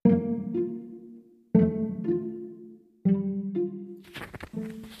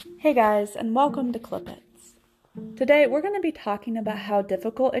Hey guys, and welcome to Clip Its. Today we're going to be talking about how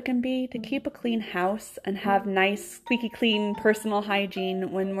difficult it can be to keep a clean house and have nice, squeaky clean personal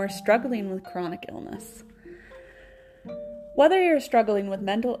hygiene when we're struggling with chronic illness. Whether you're struggling with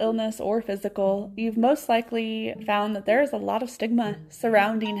mental illness or physical, you've most likely found that there is a lot of stigma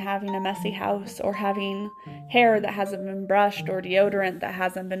surrounding having a messy house or having hair that hasn't been brushed or deodorant that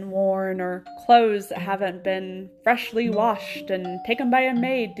hasn't been worn or clothes that haven't been freshly washed and taken by a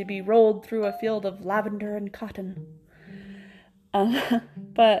maid to be rolled through a field of lavender and cotton.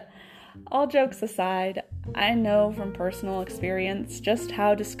 But all jokes aside, I know from personal experience just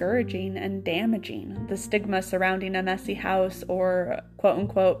how discouraging and damaging the stigma surrounding a messy house or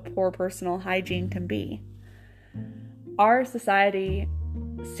quote-unquote poor personal hygiene can be. Our society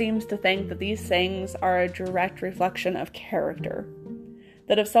seems to think that these things are a direct reflection of character.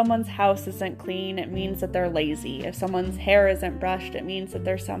 That if someone's house isn't clean, it means that they're lazy. If someone's hair isn't brushed, it means that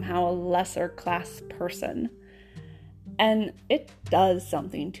they're somehow a lesser class person. And it does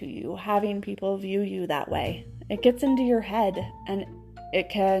something to you, having people view you that way. It gets into your head, and it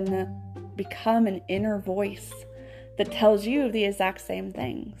can become an inner voice that tells you the exact same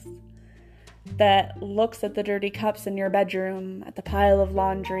things. That looks at the dirty cups in your bedroom, at the pile of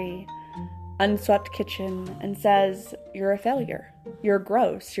laundry, unswept kitchen, and says, you're a failure. You're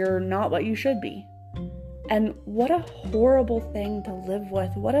gross. You're not what you should be. And what a horrible thing to live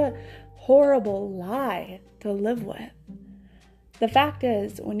with. What a horrible lie to live with. The fact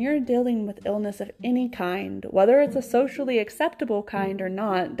is, when you're dealing with illness of any kind, whether it's a socially acceptable kind or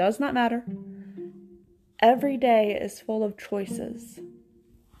not, does not matter. Every day is full of choices.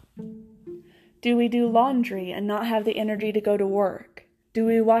 Do we do laundry and not have the energy to go to work? Do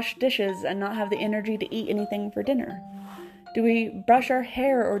we wash dishes and not have the energy to eat anything for dinner? Do we brush our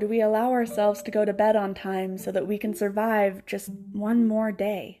hair, or do we allow ourselves to go to bed on time so that we can survive just one more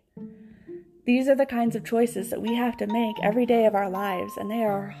day? These are the kinds of choices that we have to make every day of our lives, and they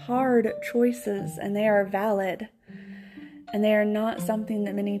are hard choices, and they are valid, and they are not something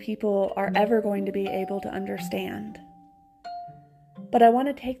that many people are ever going to be able to understand. But I want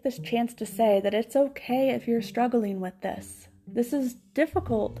to take this chance to say that it's okay if you're struggling with this. This is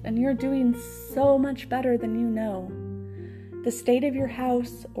difficult, and you're doing so much better than you know. The state of your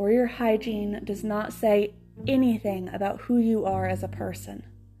house or your hygiene does not say anything about who you are as a person.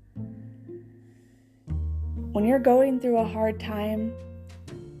 When you're going through a hard time,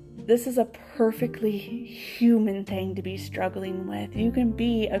 this is a perfectly human thing to be struggling with. You can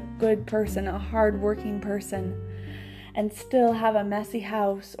be a good person, a hardworking person, and still have a messy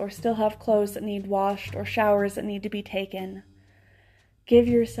house, or still have clothes that need washed, or showers that need to be taken. Give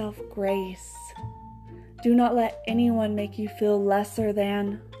yourself grace. Do not let anyone make you feel lesser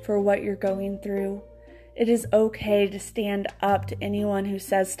than for what you're going through. It is okay to stand up to anyone who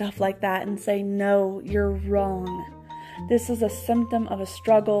says stuff like that and say, no, you're wrong. This is a symptom of a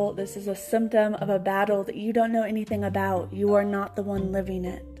struggle. This is a symptom of a battle that you don't know anything about. You are not the one living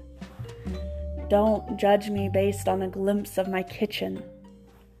it. Don't judge me based on a glimpse of my kitchen.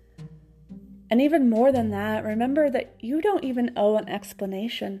 And even more than that, remember that you don't even owe an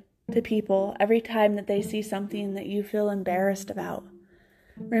explanation to people every time that they see something that you feel embarrassed about.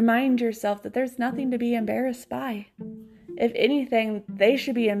 Remind yourself that there's nothing to be embarrassed by. If anything, they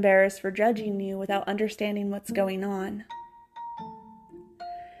should be embarrassed for judging you without understanding what's going on.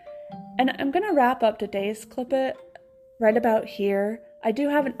 And I'm going to wrap up today's Clip It right about here. I do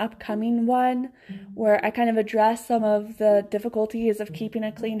have an upcoming one where I kind of address some of the difficulties of keeping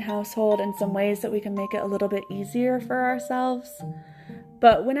a clean household and some ways that we can make it a little bit easier for ourselves.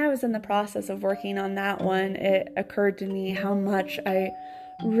 But when I was in the process of working on that one, it occurred to me how much I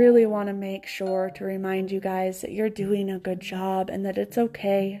really want to make sure to remind you guys that you're doing a good job and that it's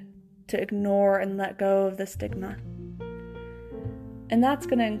okay to ignore and let go of the stigma. And that's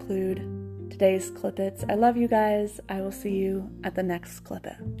going to include today's Clip Its. I love you guys. I will see you at the next Clip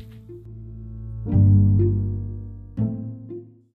It.